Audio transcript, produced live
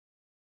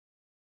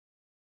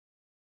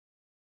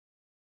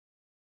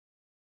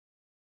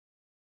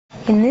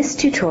In this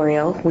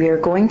tutorial, we are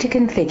going to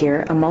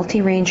configure a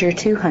Multi-Ranger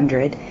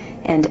 200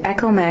 and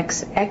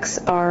Ecomax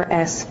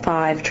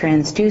XRS5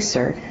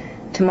 transducer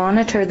to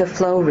monitor the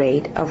flow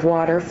rate of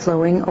water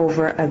flowing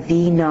over a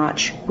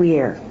V-notch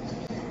weir.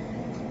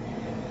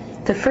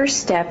 The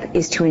first step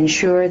is to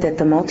ensure that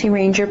the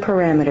Multi-Ranger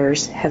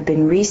parameters have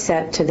been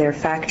reset to their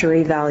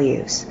factory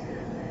values.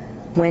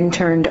 When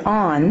turned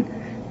on,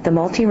 the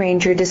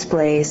Multi-Ranger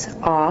displays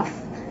off,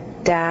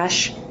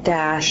 dash,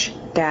 dash,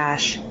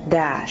 dash,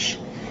 dash.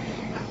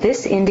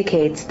 This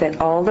indicates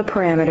that all the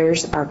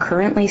parameters are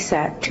currently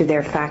set to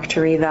their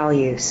factory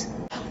values.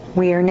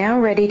 We are now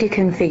ready to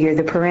configure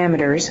the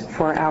parameters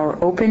for our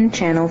open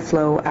channel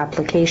flow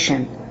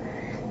application.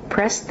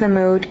 Press the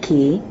mode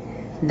key,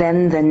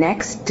 then the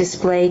next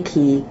display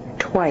key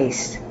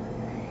twice.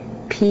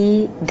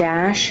 P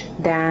dash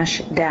dash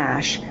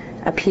dash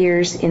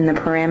appears in the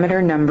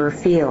parameter number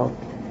field.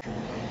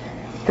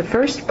 The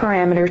first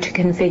parameter to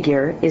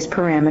configure is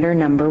parameter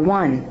number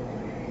 1.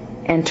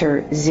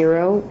 Enter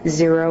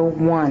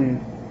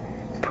 001.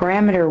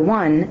 Parameter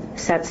 1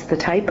 sets the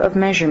type of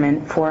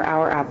measurement for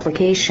our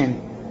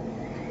application.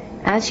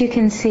 As you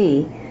can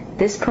see,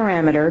 this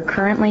parameter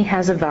currently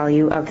has a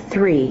value of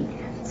 3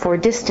 for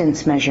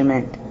distance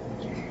measurement.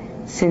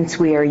 Since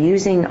we are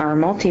using our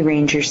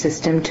Multi-Ranger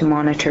system to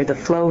monitor the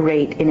flow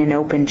rate in an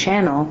open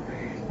channel,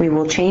 we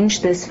will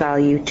change this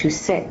value to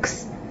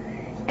 6.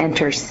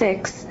 Enter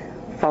 6,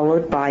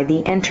 followed by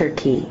the Enter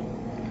key.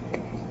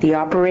 The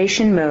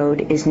operation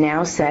mode is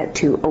now set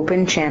to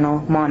Open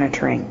Channel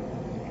Monitoring.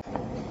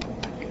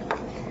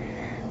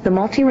 The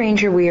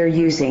Multi-Ranger we are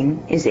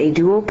using is a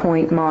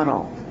dual-point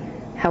model.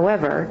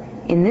 However,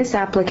 in this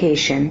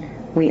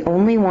application, we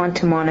only want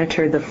to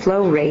monitor the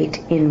flow rate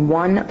in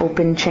one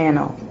open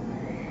channel.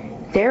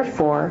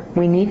 Therefore,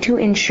 we need to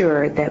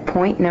ensure that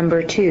point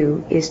number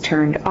 2 is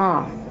turned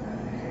off.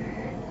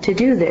 To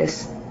do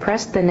this,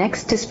 press the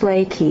next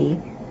display key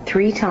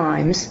 3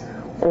 times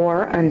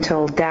or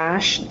until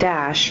dash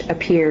dash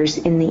appears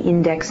in the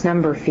index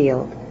number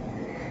field.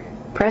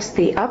 Press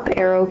the up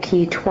arrow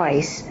key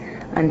twice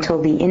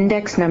until the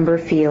index number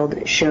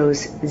field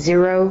shows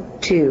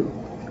 02.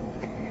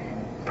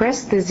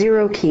 Press the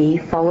 0 key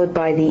followed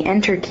by the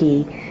Enter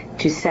key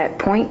to set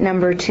point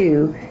number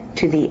 2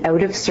 to the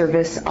out of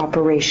service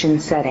operation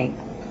setting.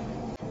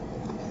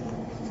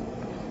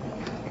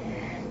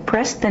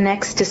 Press the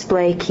next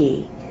display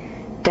key.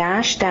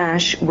 Dash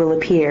dash will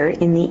appear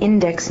in the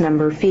index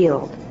number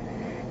field.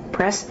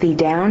 Press the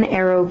down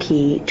arrow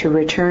key to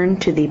return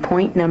to the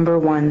point number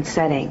 1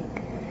 setting.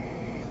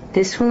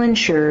 This will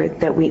ensure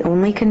that we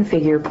only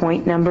configure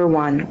point number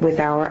 1 with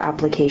our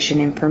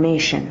application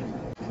information.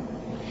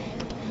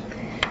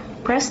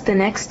 Press the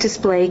next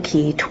display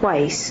key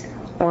twice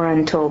or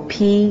until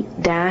P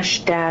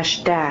dash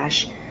dash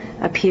dash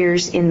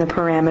appears in the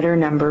parameter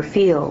number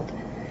field.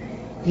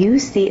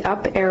 Use the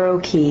up arrow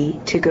key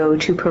to go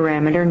to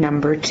parameter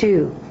number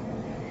 2.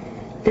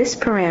 This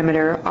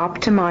parameter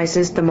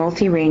optimizes the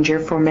Multi-Ranger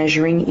for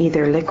measuring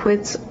either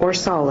liquids or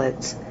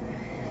solids.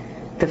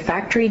 The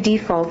factory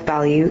default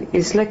value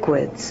is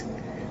liquids.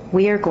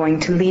 We are going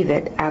to leave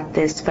it at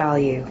this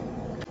value.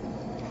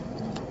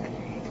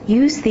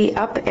 Use the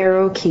up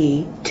arrow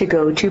key to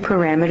go to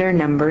parameter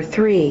number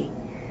 3.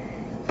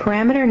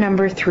 Parameter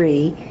number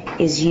 3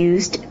 is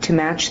used to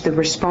match the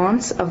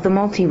response of the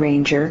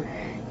Multi-Ranger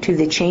to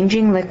the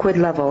changing liquid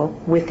level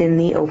within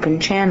the open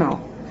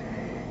channel.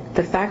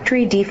 The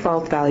factory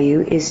default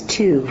value is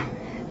 2,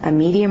 a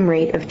medium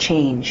rate of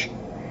change.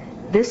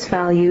 This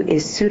value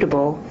is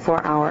suitable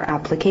for our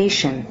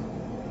application.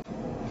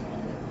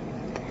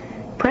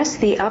 Press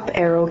the up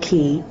arrow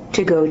key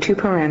to go to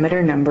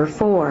parameter number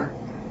 4.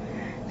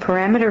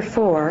 Parameter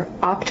 4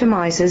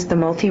 optimizes the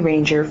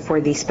Multi-Ranger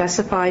for the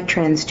specified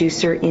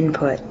transducer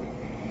input.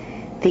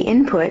 The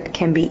input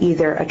can be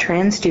either a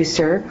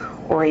transducer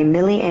or a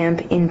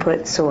milliamp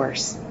input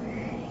source.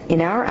 In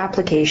our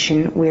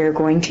application, we are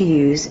going to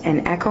use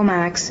an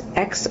Ecomax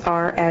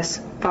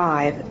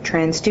XRS5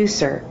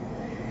 transducer.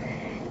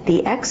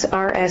 The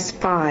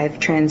XRS5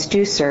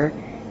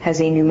 transducer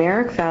has a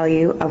numeric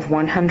value of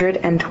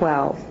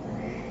 112.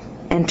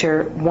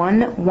 Enter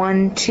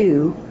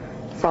 112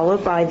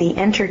 followed by the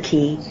Enter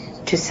key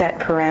to set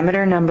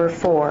parameter number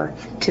 4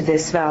 to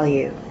this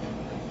value.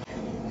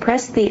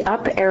 Press the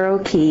up arrow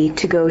key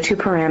to go to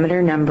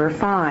parameter number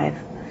 5.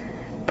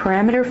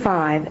 Parameter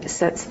 5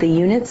 sets the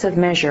units of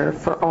measure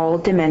for all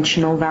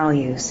dimensional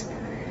values.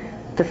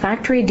 The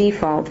factory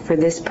default for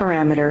this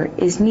parameter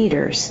is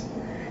meters.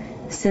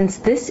 Since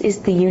this is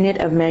the unit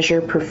of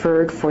measure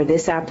preferred for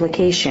this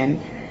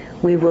application,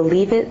 we will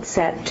leave it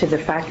set to the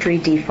factory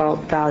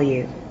default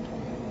value.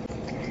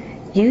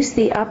 Use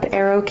the up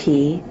arrow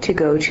key to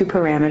go to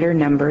parameter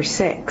number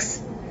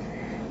 6.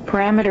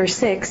 Parameter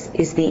 6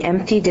 is the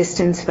empty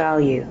distance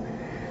value.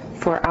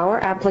 For our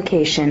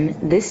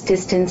application, this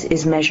distance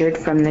is measured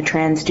from the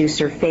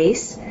transducer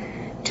face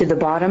to the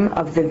bottom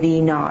of the V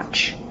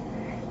notch.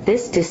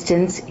 This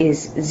distance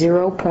is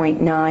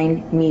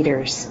 0.9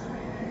 meters.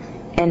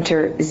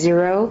 Enter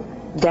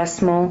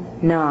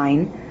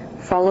 0.9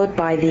 followed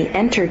by the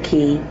Enter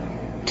key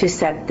to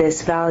set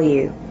this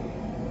value.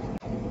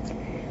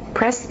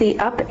 Press the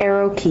up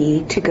arrow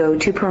key to go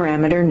to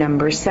parameter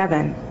number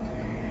 7.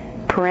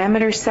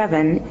 Parameter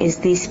 7 is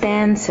the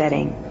span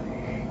setting.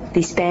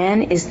 The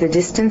span is the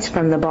distance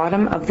from the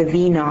bottom of the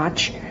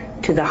V-notch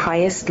to the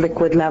highest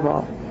liquid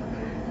level.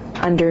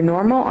 Under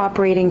normal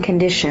operating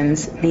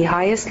conditions, the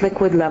highest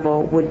liquid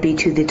level would be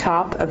to the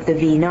top of the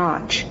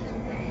V-notch.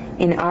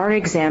 In our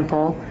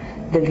example,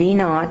 the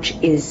V-notch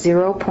is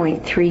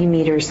 0.3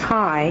 meters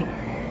high,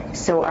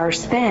 so our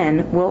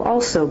span will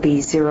also be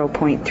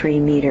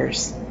 0.3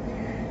 meters.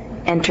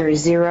 Enter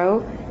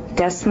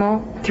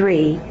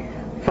 0.3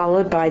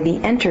 followed by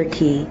the Enter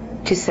key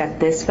to set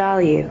this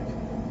value.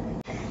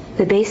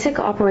 The basic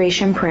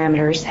operation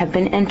parameters have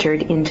been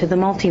entered into the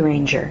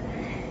Multi-Ranger.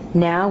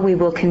 Now we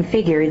will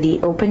configure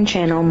the open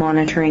channel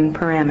monitoring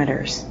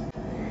parameters.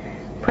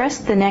 Press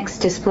the next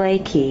display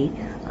key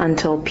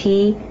until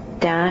P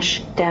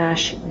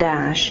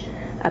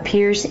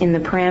appears in the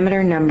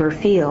parameter number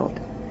field.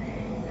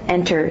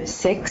 Enter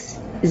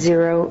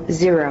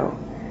 600.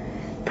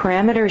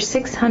 Parameter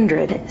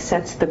 600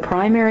 sets the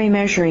primary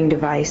measuring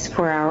device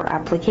for our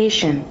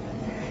application.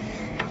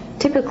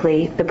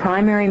 Typically, the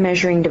primary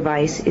measuring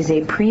device is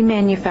a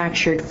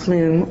pre-manufactured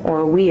flume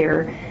or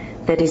weir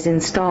that is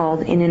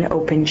installed in an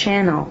open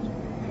channel.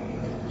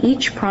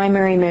 Each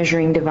primary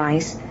measuring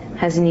device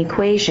has an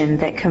equation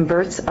that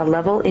converts a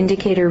level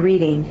indicator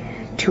reading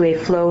to a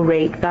flow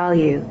rate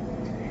value.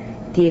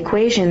 The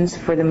equations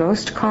for the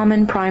most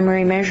common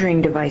primary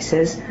measuring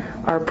devices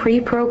are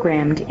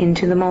pre-programmed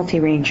into the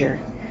Multi-Ranger.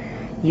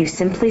 You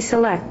simply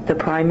select the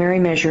primary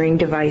measuring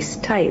device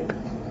type.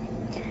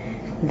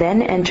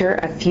 Then enter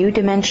a few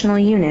dimensional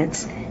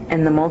units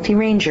and the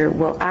Multi-Ranger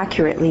will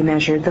accurately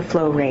measure the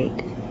flow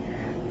rate.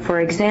 For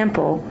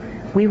example,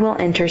 we will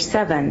enter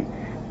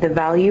 7, the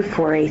value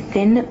for a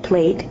thin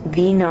plate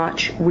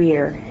V-notch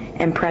weir,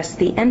 and press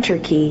the Enter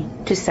key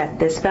to set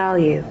this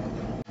value.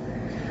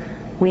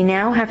 We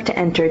now have to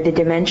enter the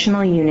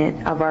dimensional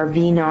unit of our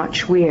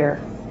V-notch weir.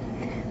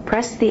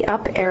 Press the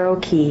up arrow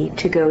key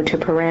to go to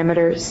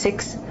parameter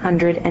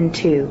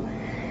 602.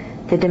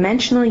 The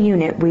dimensional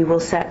unit we will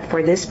set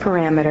for this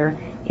parameter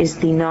is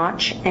the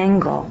notch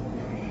angle.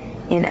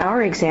 In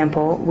our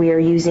example, we are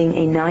using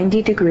a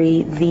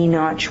 90-degree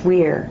V-notch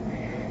weir.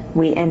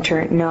 We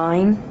enter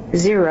 90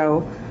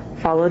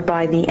 followed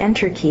by the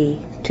Enter key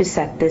to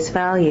set this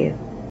value.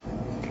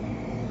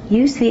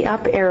 Use the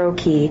up arrow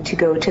key to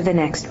go to the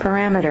next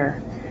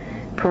parameter.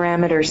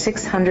 Parameter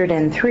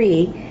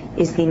 603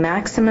 is the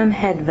maximum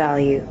head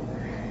value.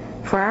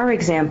 For our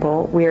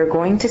example, we are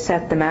going to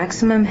set the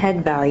maximum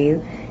head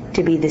value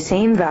to be the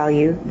same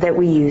value that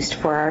we used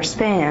for our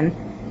span,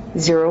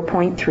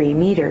 0.3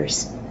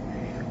 meters.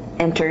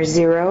 Enter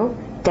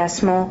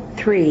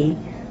 0.3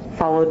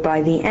 followed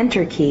by the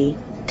Enter key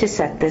to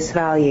set this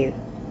value.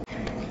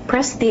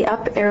 Press the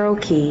up arrow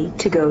key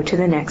to go to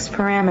the next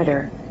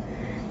parameter.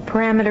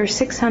 Parameter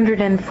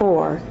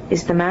 604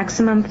 is the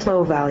maximum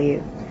flow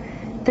value.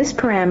 This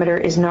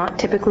parameter is not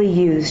typically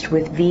used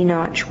with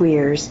V-notch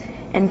weirs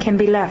and can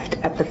be left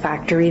at the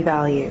factory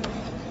value.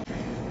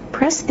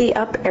 Press the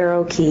up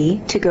arrow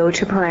key to go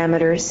to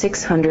parameter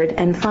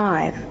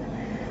 605.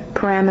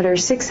 Parameter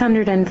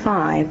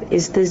 605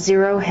 is the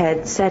zero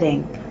head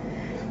setting.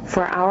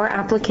 For our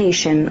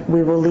application,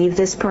 we will leave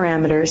this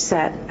parameter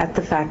set at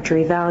the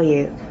factory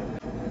value.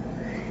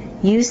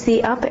 Use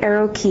the up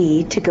arrow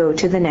key to go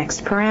to the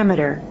next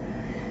parameter.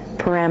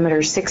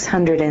 Parameter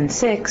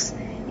 606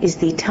 is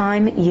the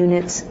time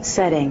units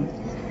setting.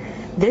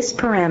 This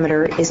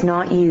parameter is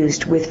not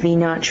used with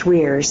V-notch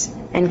weirs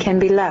and can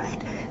be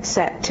left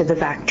set to the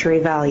factory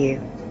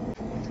value.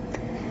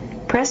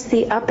 Press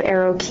the up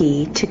arrow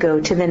key to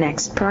go to the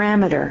next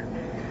parameter.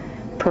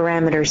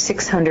 Parameter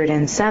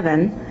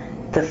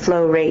 607, the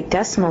flow rate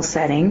decimal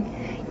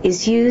setting,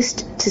 is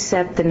used to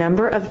set the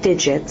number of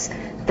digits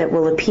that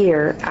will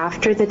appear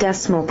after the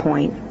decimal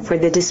point for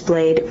the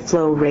displayed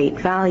flow rate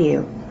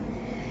value.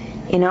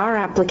 In our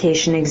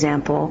application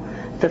example,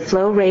 the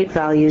flow rate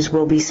values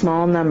will be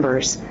small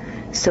numbers,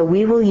 so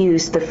we will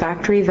use the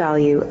factory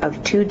value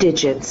of 2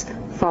 digits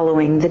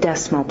following the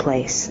decimal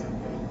place.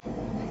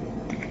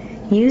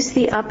 Use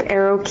the up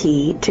arrow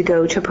key to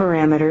go to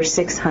parameter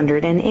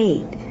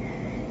 608.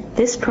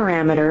 This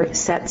parameter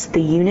sets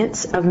the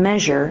units of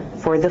measure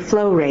for the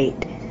flow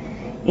rate.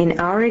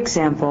 In our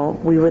example,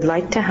 we would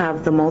like to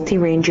have the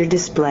Multi-Ranger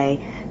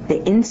display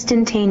the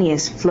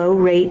instantaneous flow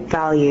rate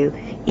value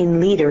in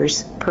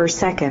liters per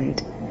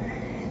second.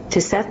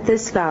 To set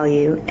this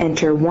value,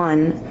 enter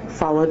 1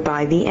 followed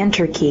by the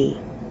Enter key.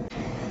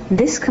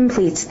 This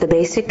completes the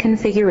basic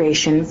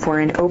configuration for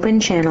an open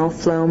channel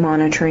flow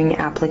monitoring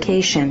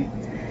application.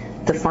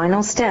 The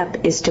final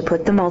step is to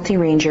put the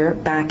Multi-Ranger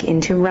back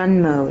into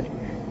run mode.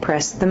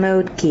 Press the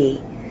mode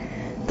key.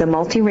 The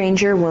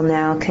Multi-Ranger will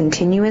now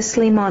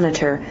continuously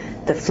monitor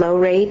the flow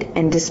rate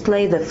and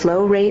display the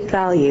flow rate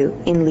value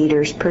in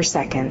liters per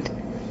second.